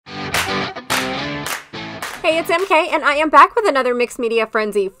Hey, it's MK, and I am back with another Mixed Media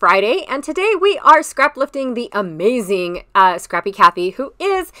Frenzy Friday, and today we are scrap lifting the amazing Scrappy Kathy, who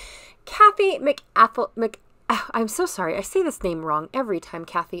is Kathy I'm so sorry, I say this name wrong every time,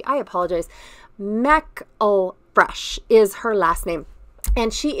 Kathy. I apologize. McElfresh is her last name,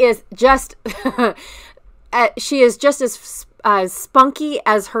 and she is just as spunky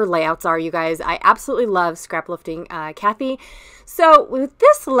as her layouts are, you guys. I absolutely love scrap lifting Kathy. So with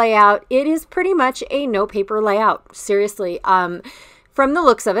this layout, it is pretty much a no paper layout. Seriously, from the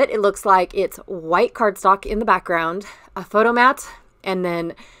looks of it, it looks like it's white cardstock in the background, a photo mat, and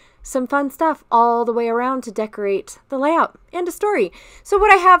then some fun stuff all the way around to decorate the layout. End of story. So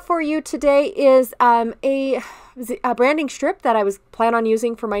what I have for you today is a branding strip that I was planning on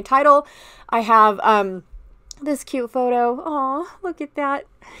using for my title. I have this cute photo. Oh, look at that.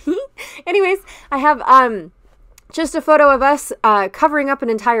 Anyways, I have just a photo of us covering up an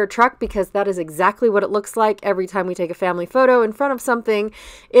entire truck, because that is exactly what it looks like every time we take a family photo in front of something.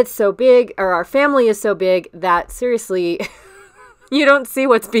 It's so big, or our family is so big, that seriously, you don't see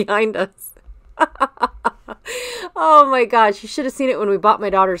what's behind us. Oh my gosh, you should have seen it when we bought my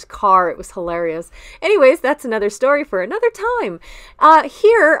daughter's car. It was hilarious. Anyways, that's another story for another time.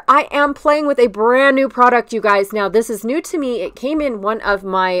 Here I am playing with a brand new product, you guys. Now, this is new to me. It came in one of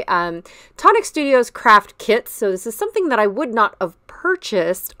my Tonic Studios craft kits. So this is something that I would not have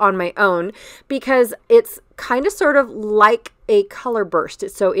purchased on my own, because it's kind of sort of like a color burst.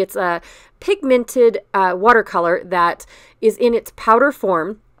 So it's a pigmented watercolor that is in its powder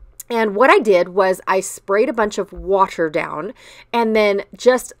form. And what I did was I sprayed a bunch of water down, and then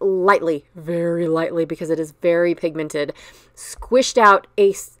just lightly, very lightly, because it is very pigmented, squished out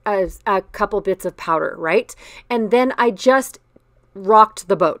a couple bits of powder, right? And then I just rocked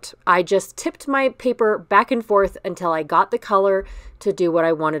the boat. I just tipped my paper back and forth until I got the color to do what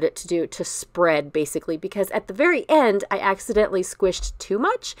I wanted it to do, to spread, basically, because at the very end, I accidentally squished too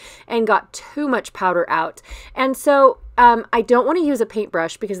much and got too much powder out. And so I don't want to use a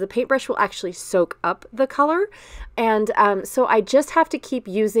paintbrush, because the paintbrush will actually soak up the color. And so I just have to keep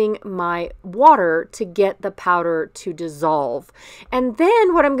using my water to get the powder to dissolve. And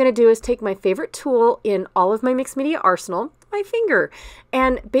then what I'm going to do is take my favorite tool in all of my mixed media arsenal, my finger,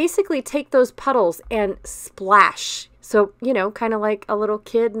 and basically take those puddles and splash. So, you know, kind of like a little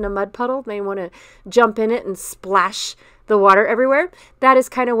kid in a mud puddle. They want to jump in it and splash the water everywhere. That is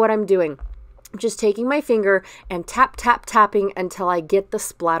kind of what I'm doing. I'm just taking my finger and tapping until I get the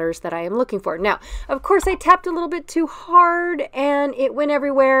splatters that I am looking for. Now, of course, I tapped a little bit too hard and it went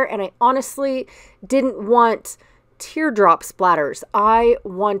everywhere, and I honestly didn't want teardrop splatters. I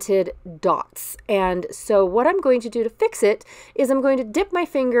wanted dots. And so what I'm going to do to fix it is I'm going to dip my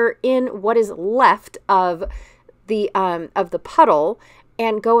finger in what is left of the puddle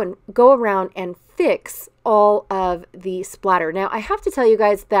and go around and fix all of the splatter. Now, I have to tell you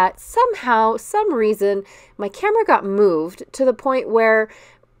guys that somehow, some reason, my camera got moved to the point where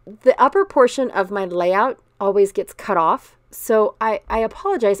the upper portion of my layout always gets cut off. So I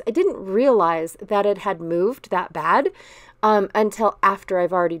apologize. I didn't realize that it had moved that bad until after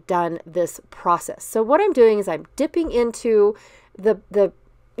I've already done this process. So what I'm doing is I'm dipping into the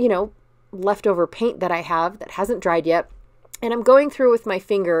leftover paint that I have that hasn't dried yet. And I'm going through with my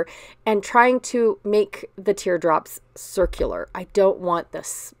finger and trying to make the teardrops circular. I don't want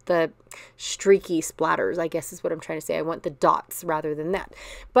the streaky splatters, I guess is what I'm trying to say. I want the dots rather than that.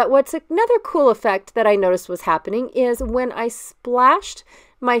 But what's another cool effect that I noticed was happening is when I splashed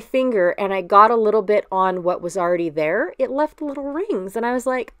my finger and I got a little bit on what was already there, it left little rings. And I was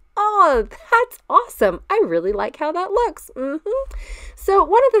like, oh, that's awesome. I really like how that looks. So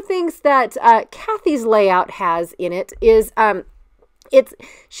one of the things that Kathy's layout has in it is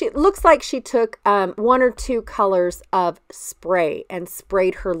she looks like she took one or two colors of spray and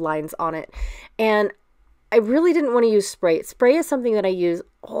sprayed her lines on it. And I really didn't want to use spray. Spray is something that I use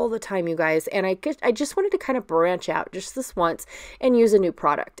all the time, you guys. And I just wanted to kind of branch out just this once and use a new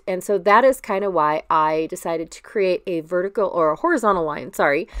product. And so that is kind of why I decided to create a horizontal line,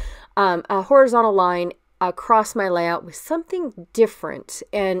 a horizontal line across my layout with something different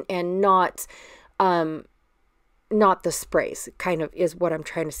and not the sprays, kind of is what I'm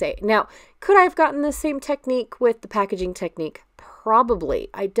trying to say. Now, could I have gotten the same technique with the packaging technique? Probably.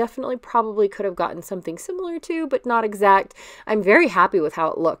 I definitely probably could have gotten something similar to, but not exact. I'm very happy with how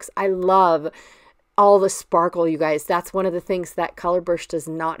it looks. I love all the sparkle, you guys. That's one of the things that Color Burst does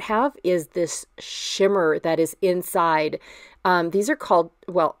not have, is this shimmer that is inside. These are called,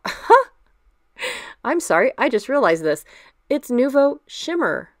 well, I'm sorry, I just realized this. It's Nuvo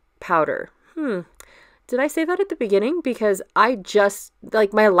Shimmer Powder. Did I say that at the beginning? Because I just,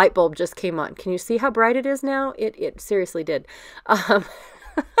 like, my light bulb just came on. Can you see how bright it is now? It seriously did. I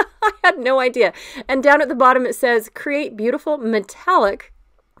had no idea. And down at the bottom it says, create beautiful metallic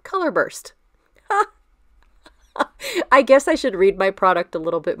color burst. I guess I should read my product a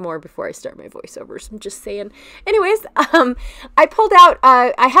little bit more before I start my voiceovers. I'm just saying. Anyways, I pulled out,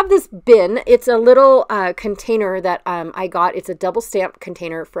 I have this bin. It's a little container that I got. It's a double stamp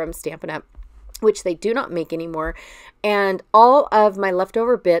container from Stampin' Up!, which they do not make anymore. And all of my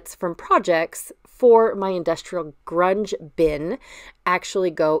leftover bits from projects for my industrial grunge bin actually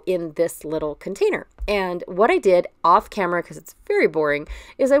go in this little container. And what I did off camera, because it's very boring,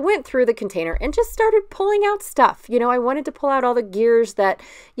 is I went through the container and just started pulling out stuff. You know, I wanted to pull out all the gears that,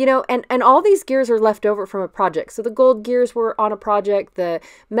 you know, and all these gears are left over from a project. So the gold gears were on a project, the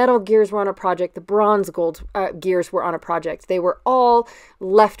metal gears were on a project, the bronze gold gears were on a project. They were all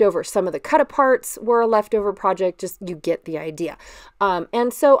left over. Some of the cut aparts were a leftover project, just you get the idea.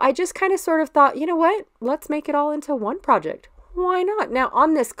 And so I just kind of sort of thought, you know what, let's make it all into one project. Why not? Now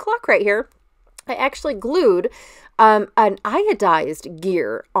on this clock right here, I actually glued an iodized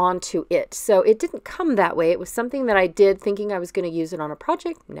gear onto it. So it didn't come that way. It was something that I did thinking I was going to use it on a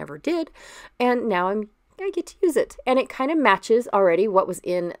project, never did. And now I get to use it. And it kind of matches already what was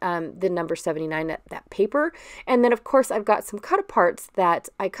in the number 79, that paper. And then of course I've got some cut aparts that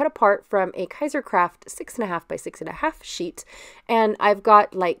I cut apart from a Kaisercraft 6.5 by 6.5 sheet. And I've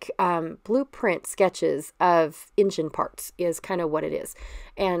got like blueprint sketches of engine parts is kind of what it is.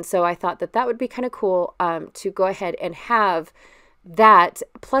 And so I thought that that would be kind of cool to go ahead and have that.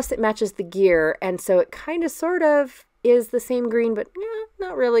 Plus it matches the gear. And so it kind of sort of is the same green, but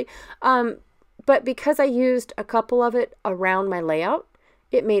not really. But because I used a couple of it around my layout,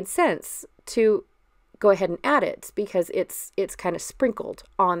 it made sense to go ahead and add it because it's kind of sprinkled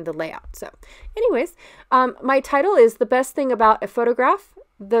on the layout. So anyways, my title is The Best Thing About a Photograph,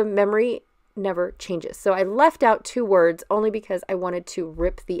 the Memory Never Changes. So I left out 2 words only because I wanted to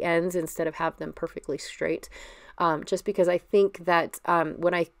rip the ends instead of have them perfectly straight. Just because I think that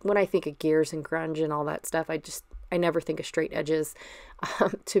when I think of gears and grunge and all that stuff, I never think of straight edges,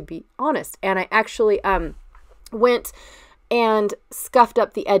 to be honest. And I actually went and scuffed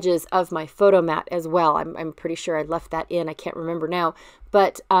up the edges of my photo mat as well. I'm pretty sure I left that in. I can't remember now.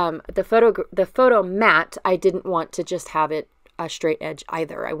 But the photo mat, I didn't want to just have it a straight edge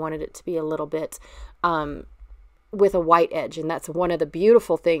either. I wanted it to be a little bit with a white edge. And that's one of the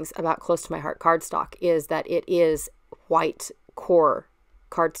beautiful things about Close to My Heart cardstock is that it is white core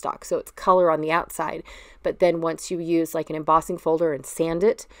cardstock. So it's color on the outside, but then once you use like an embossing folder and sand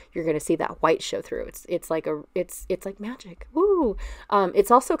it, you're going to see that white show through. It's like magic. Woo!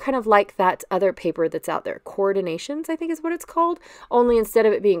 It's also kind of like that other paper that's out there, Coordinations, I think is what it's called. Only instead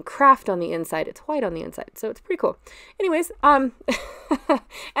of it being craft on the inside, it's white on the inside. So it's pretty cool. Anyways, and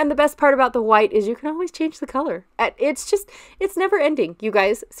the best part about the white is you can always change the color. It's never ending, you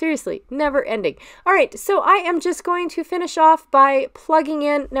guys. Seriously, never ending. All right, so I am just going to finish off by plugging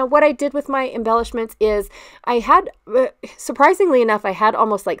in. Now, what I did with my embellishments is I had, surprisingly enough, I had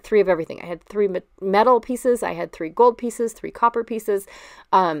almost like 3 of everything. I had 3 metal pieces, I had 3 gold pieces, 3 copper pieces,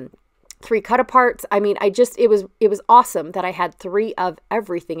 3 cut aparts. I mean, it was awesome that I had 3 of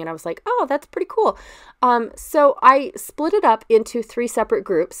everything. And I was like, oh, that's pretty cool. So I split it up into 3 separate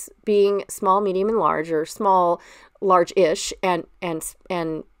groups, being small, medium, and large, or small, large-ish, and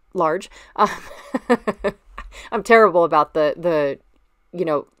large. I'm terrible about the you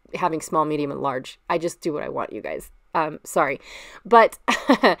know, having small, medium, and large. I just do what I want, you guys. Sorry. But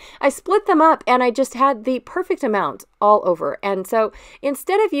I split them up and I just had the perfect amount all over. And so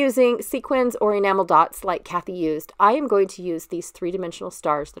instead of using sequins or enamel dots like Kathy used, I am going to use these 3-dimensional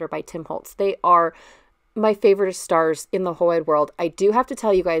stars that are by Tim Holtz. They are my favorite stars in the whole wide world. I do have to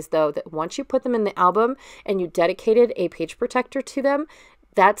tell you guys, though, that once you put them in the album and you dedicated a page protector to them,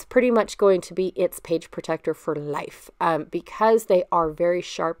 that's pretty much going to be its page protector for life, because they are very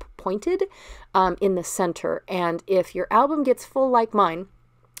sharp pointed in the center. And if your album gets full like mine,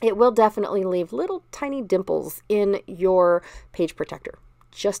 it will definitely leave little tiny dimples in your page protector.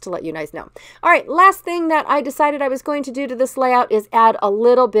 Just to let you guys know. All right, last thing that I decided I was going to do to this layout is add a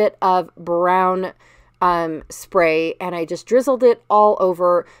little bit of brown spray, and I just drizzled it all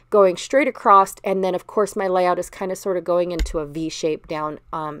over, going straight across. And then of course my layout is kind of sort of going into a V shape down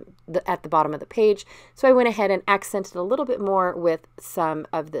at the bottom of the page. So I went ahead and accented a little bit more with some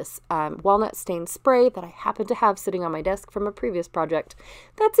of this walnut stain spray that I happen to have sitting on my desk from a previous project.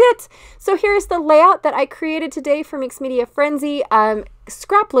 That's it. So here's the layout that I created today for Mixed Media Frenzy.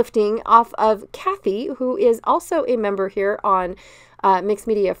 Scrap lifting off of Kathy, who is also a member here on Mixed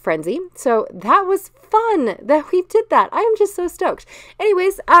Media Frenzy. So that was fun that we did that. I am just so stoked.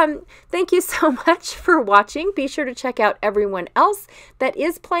 Anyways, thank you so much for watching. Be sure to check out everyone else that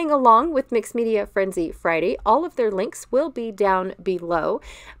is playing along with Mixed Media Frenzy Friday. All of their links will be down below.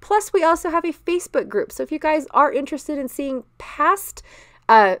 Plus, we also have a Facebook group. So if you guys are interested in seeing past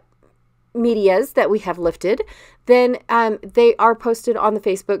medias that we have lifted, then they are posted on the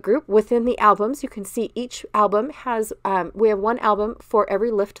Facebook group within the albums. You can see each album has, we have one album for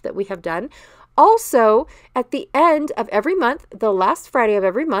every lift that we have done. Also, at the end of every month, the last Friday of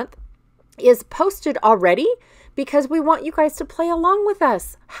every month is posted already, because we want you guys to play along with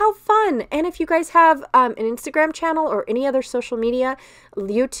us. How fun. And if you guys have an Instagram channel or any other social media,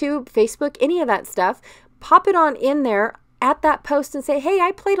 YouTube, Facebook, any of that stuff, pop it on in there at that post and say, hey,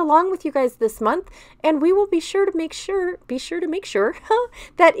 I played along with you guys this month, and we will be sure to make sure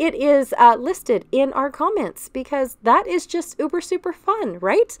that it is listed in our comments, because that is just uber super fun,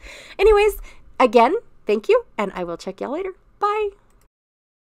 right? Anyways, again, thank you, and I will check y'all later. Bye.